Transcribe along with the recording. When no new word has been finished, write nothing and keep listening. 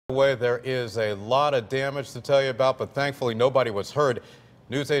Way there is a lot of damage to tell you about, but thankfully nobody was hurt.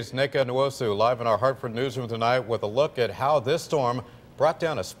 News 8's Nneka Nwosu live in our Hartford newsroom tonight with a look at how this storm brought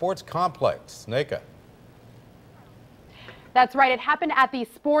down a sports complex. Nneka. That's right. It happened at the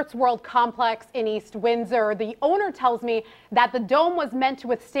Sports World complex in East Windsor. The owner tells me that the dome was meant to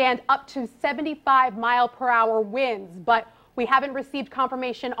withstand up to 75-mile-per-hour winds, but we haven't received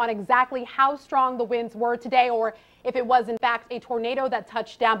confirmation on exactly how strong the winds were today or if it was in fact a tornado that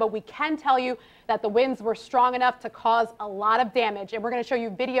touched down. But we can tell you that the winds were strong enough to cause a lot of damage. And we're going to show you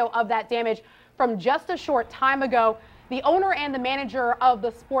video of that damage from just a short time ago. The owner and the manager of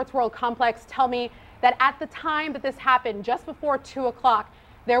the Sports World complex tell me that at the time that this happened, just before 2 o'clock,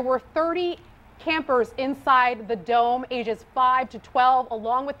 there were 30 campers inside the dome, ages 5 to 12,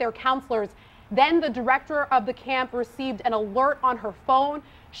 along with their counselors. Then the director of the camp received an alert on her phone.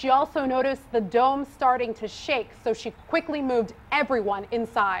 She also noticed the dome starting to shake, so she quickly moved everyone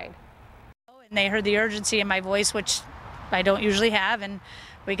inside. And they heard the urgency in my voice, which I don't usually have, and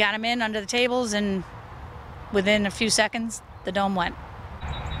we got them in under the tables, and within a few seconds, the dome went.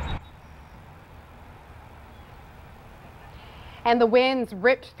 And the winds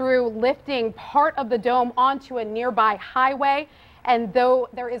ripped through, lifting part of the dome onto a nearby highway. And though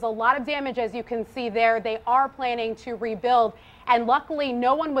there is a lot of damage, as you can see there, they are planning to rebuild. And luckily,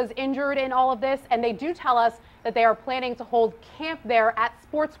 no one was injured in all of this. And they do tell us that they are planning to hold camp there at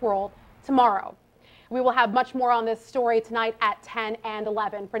Sports World tomorrow. We will have much more on this story tonight at 10 and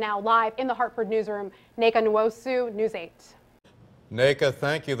 11. For now, live in the Hartford newsroom, Nneka Nwosu, News 8. Nneka,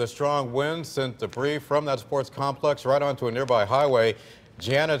 thank you. The strong winds sent debris from that sports complex right onto a nearby highway.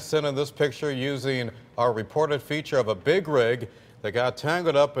 Janet sent in this picture using our reported feature of a big rig that got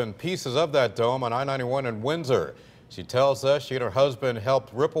tangled up in pieces of that dome on I-91 in Windsor. She tells us she and her husband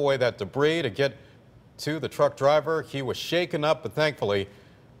helped rip away that debris to get to the truck driver. He was shaken up, but thankfully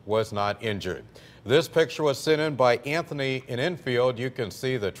was not injured. This picture was sent in by Anthony in Enfield. You can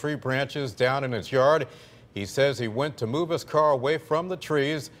see the tree branches down in his yard. He says he went to move his car away from the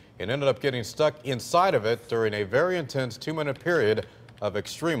trees and ended up getting stuck inside of it during a very intense 2-minute period of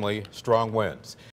extremely strong winds.